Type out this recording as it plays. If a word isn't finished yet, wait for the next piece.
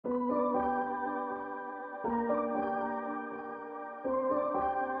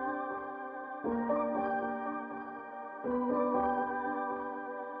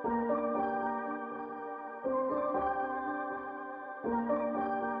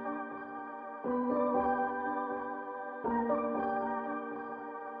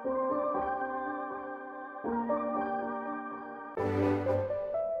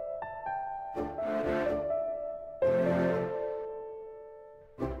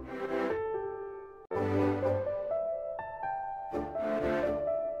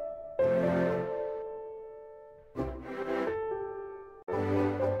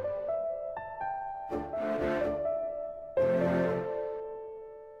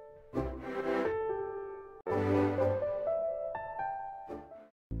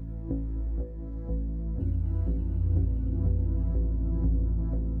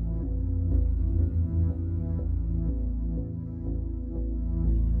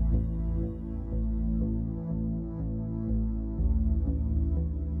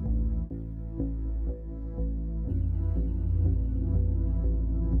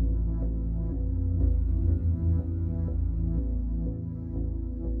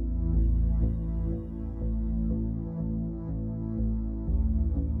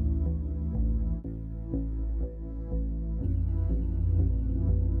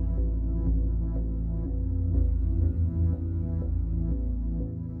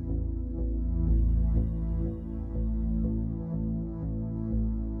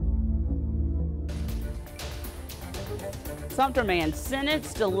Sumter man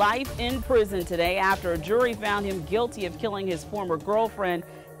sentenced to life in prison today after a jury found him guilty of killing his former girlfriend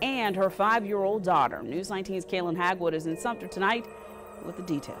and her 5-year-old daughter. News 19's Kaylin Hagwood is in Sumter tonight with the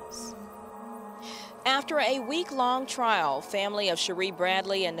details. After a week-long trial, family of Cherie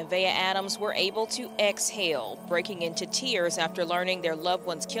Bradley and Nevaeh Adams were able to exhale, breaking into tears after learning their loved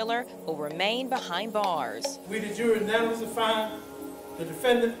one's killer will remain behind bars. We, the jury, unanimously find the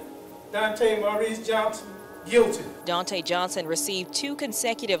defendant, Daunte Maurice Johnson, guilty. Daunte Johnson received 2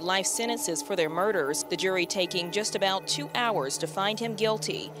 consecutive life sentences for their murders, the jury taking just about 2 hours to find him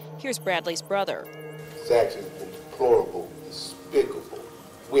guilty. Here's Bradley's brother. His actions were deplorable, despicable,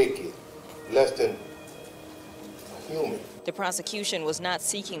 wicked, less than human. The prosecution was not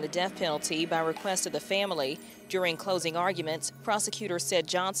seeking the death penalty by request of the family. During closing arguments, prosecutors said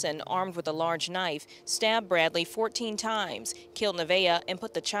Johnson, armed with a large knife, stabbed Bradley 14 times, killed Nevaeh, and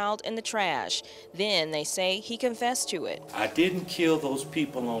put the child in the trash. Then they say he confessed to it. I didn't kill those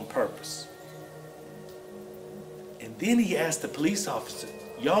people on purpose. And then he asked the police officer,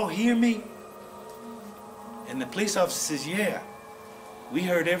 "Y'all hear me?" And the police officer says, "Yeah, we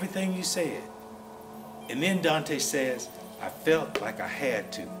heard everything you said." And then Daunte says, "I felt like I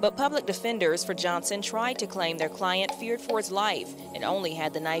had to." But public defenders for Johnson tried to claim their client feared for his life and only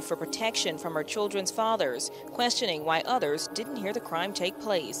had the knife for protection from her children's fathers, questioning why others didn't hear the crime take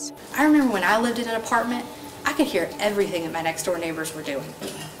place. I remember when I lived in an apartment, I could hear everything that my next door neighbors were doing.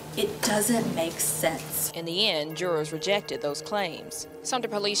 It doesn't make sense. In the end, jurors rejected those claims. Sumter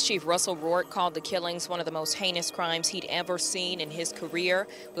Police Chief Russell Rourke called the killings one of the most heinous crimes he'd ever seen in his career,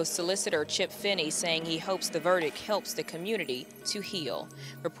 with solicitor Chip Finney saying he hopes the verdict helps the community to heal.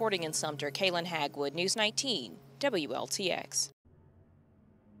 Reporting in Sumter, Kaylin Hagwood, News 19, WLTX.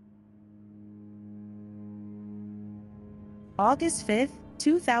 August 5,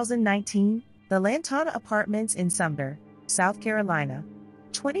 2019, the Lantana Apartments in Sumter, South Carolina.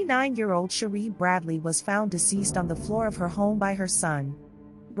 29-year-old Cherie Bradley was found deceased on the floor of her home by her son.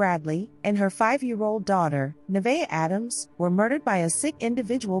 Bradley and her 5-year-old daughter, Nevaeh Adams, were murdered by a sick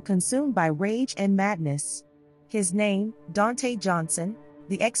individual consumed by rage and madness. His name, Daunte Johnson,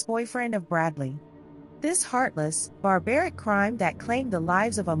 the ex-boyfriend of Bradley. This heartless, barbaric crime that claimed the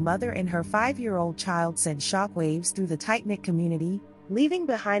lives of a mother and her 5-year-old child sent shockwaves through the tight-knit community, leaving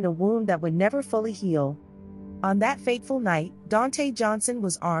behind a wound that would never fully heal. On that fateful night, Daunte Johnson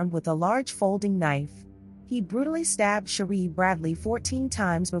was armed with a large folding knife. He brutally stabbed Cherie Bradley 14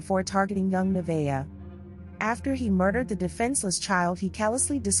 times before targeting young Nevaeh. After he murdered the defenseless child, he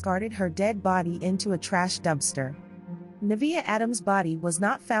callously discarded her dead body into a trash dumpster. Nevaeh Adams' body was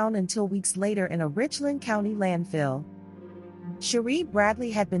not found until weeks later in a Richland County landfill. Cherie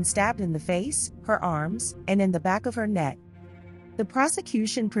Bradley had been stabbed in the face, her arms, and in the back of her neck. The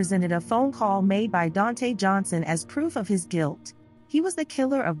prosecution presented a phone call made by Daunte Johnson as proof of his guilt. He was the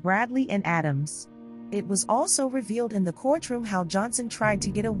killer of Bradley and Adams. It was also revealed in the courtroom how Johnson tried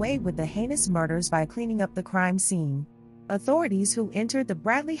to get away with the heinous murders by cleaning up the crime scene. Authorities who entered the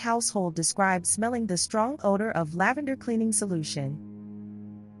Bradley household described smelling the strong odor of lavender cleaning solution.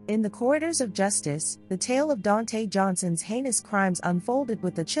 In the corridors of justice, the tale of Daunte Johnson's heinous crimes unfolded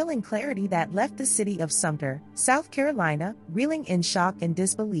with a chilling clarity that left the city of Sumter, South Carolina, reeling in shock and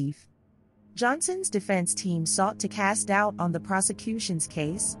disbelief. Johnson's defense team sought to cast doubt on the prosecution's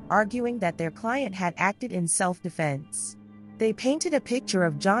case, arguing that their client had acted in self-defense. They painted a picture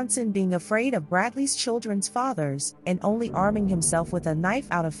of Johnson being afraid of Bradley's children's fathers and only arming himself with a knife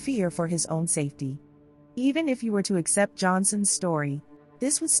out of fear for his own safety. Even if you were to accept Johnson's story,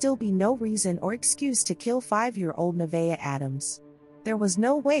 this would still be no reason or excuse to kill 5-year-old Nevaeh Adams. There was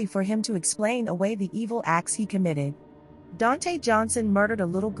no way for him to explain away the evil acts he committed. Daunte Johnson murdered a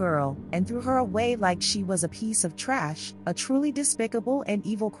little girl and threw her away like she was a piece of trash, a truly despicable and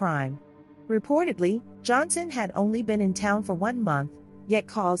evil crime. Reportedly, Johnson had only been in town for 1 month, yet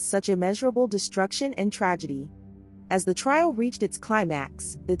caused such immeasurable destruction and tragedy. As the trial reached its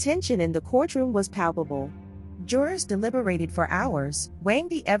climax, the tension in the courtroom was palpable. Jurors deliberated for hours, weighing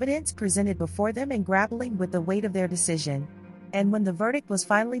the evidence presented before them and grappling with the weight of their decision. And when the verdict was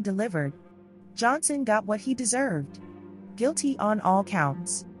finally delivered, Johnson got what he deserved. Guilty on all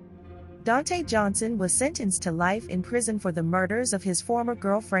counts. Daunte Johnson was sentenced to life in prison for the murders of his former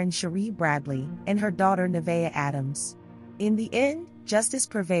girlfriend Cherie Bradley and her daughter Nevaeh Adams. In the end, justice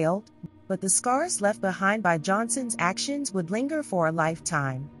prevailed, but the scars left behind by Johnson's actions would linger for a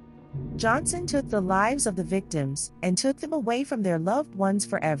lifetime. Johnson took the lives of the victims and took them away from their loved ones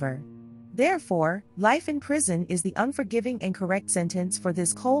forever. Therefore, life in prison is the unforgiving and correct sentence for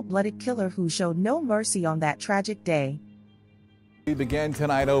this cold-blooded killer who showed no mercy on that tragic day. We began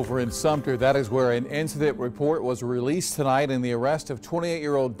tonight over in Sumter. That is where an incident report was released tonight in the arrest of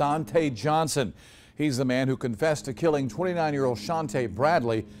 28-year-old Daunte Johnson. He's the man who confessed to killing 29-year-old Shante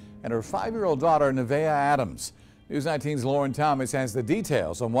Bradley and her 5-year-old daughter, Nevaeh Adams. News 19's Lauren Thomas has the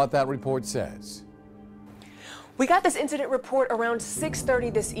details on what that report says. We got this incident report around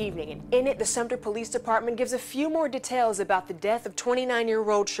 6:30 this evening, and in it, the Sumter Police Department gives a few more details about the death of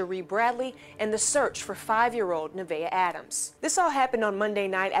 29-year-old Cherie Bradley and the search for 5-year-old Nevaeh Adams. This all happened on Monday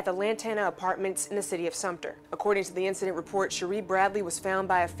night at the Lantana Apartments in the city of Sumter. According to the incident report, Cherie Bradley was found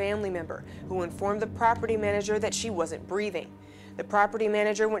by a family member who informed the property manager that she wasn't breathing. The property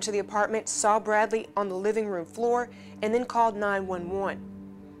manager went to the apartment, saw Bradley on the living room floor, and then called 911.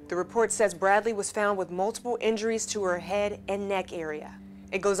 The report says Bradley was found with multiple injuries to her head and neck area.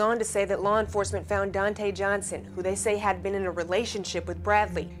 It goes on to say that law enforcement found Daunte Johnson, who they say had been in a relationship with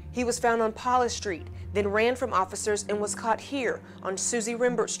Bradley. He was found on Paula Street, then ran from officers and was caught here on Susie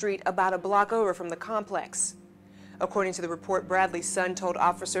Rimbert Street, about a block over from the complex. According to the report, Bradley's son told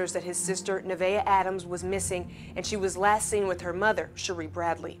officers that his sister, Nevaeh Adams, was missing and she was last seen with her mother, Cherie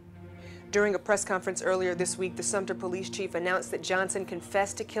Bradley. During a press conference earlier this week, the Sumter police chief announced that Johnson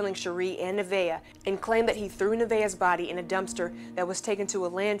confessed to killing Cherie and Nevaeh and claimed that he threw Nevaeh's body in a dumpster that was taken to a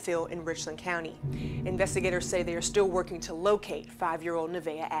landfill in Richland County. Investigators say they are still working to locate 5-year-old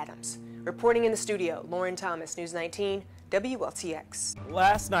Nevaeh Adams. Reporting in the studio, Lauren Thomas, News 19, WLTX.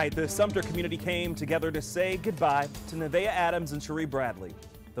 Last night, the Sumter community came together to say goodbye to Nevaeh Adams and Cherie Bradley.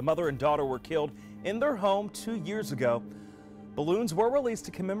 The mother and daughter were killed in their home 2 years ago. Balloons were released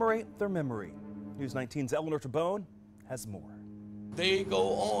to commemorate their memory. News 19's Eleanor Tabone has more. They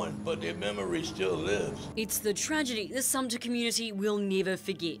go on, but their memory still lives. It's the tragedy the Sumter community will never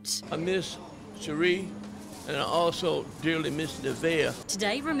forget. I miss Cherie, and I also dearly miss Nevaeh.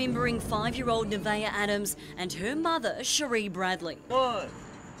 Today, remembering 5-year-old Nevaeh Adams and her mother, Cherie Bradley. 1,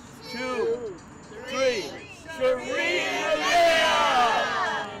 2, 3. Cherie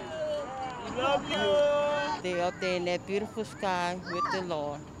Nevaeh! Love you! They're up there in that beautiful sky with the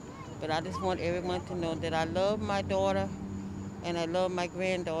Lord. But I just want everyone to know that I love my daughter and I love my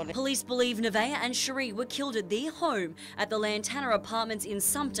granddaughter. Police believe Nevaeh and Cherie were killed at their home at the Lantana Apartments in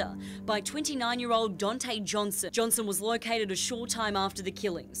Sumter by 29-year-old Daunte Johnson. Johnson was located a short time after the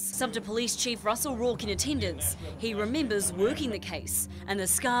killings. Sumter Police Chief Russell Rourke in attendance. He remembers working the case and the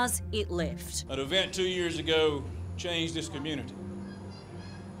scars it left. An event 2 years ago changed this community.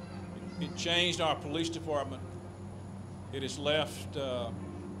 It changed our police department. It has left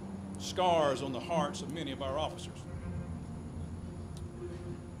scars on the hearts of many of our officers.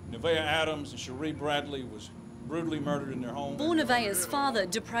 Nevaeh Adams and Cherie Bradley was brutally murdered in their home. For Nevaeh's father,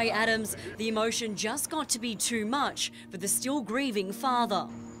 Dupre Adams, the emotion just got to be too much for the still grieving father.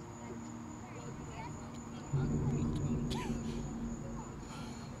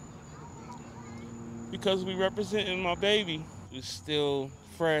 Because we representing my baby. It's still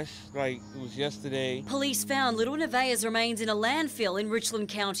fresh, like it was yesterday. Police found little Nevaeh's remains in a landfill in Richland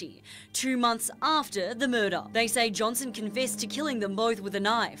County 2 months after the murder. They say Johnson confessed to killing them both with a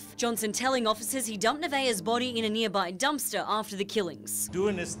knife. Johnson telling officers he dumped Nevaeh's body in a nearby dumpster after the killings.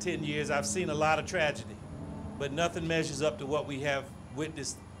 During this 10 years, I've seen a lot of tragedy, but nothing measures up to what we have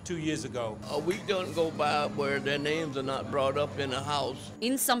witnessed 2 years ago. A week doesn't go by where their names are not brought up in the house.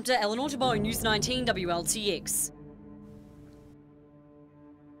 In Sumter, Eleanor Tabone, News 19 WLTX.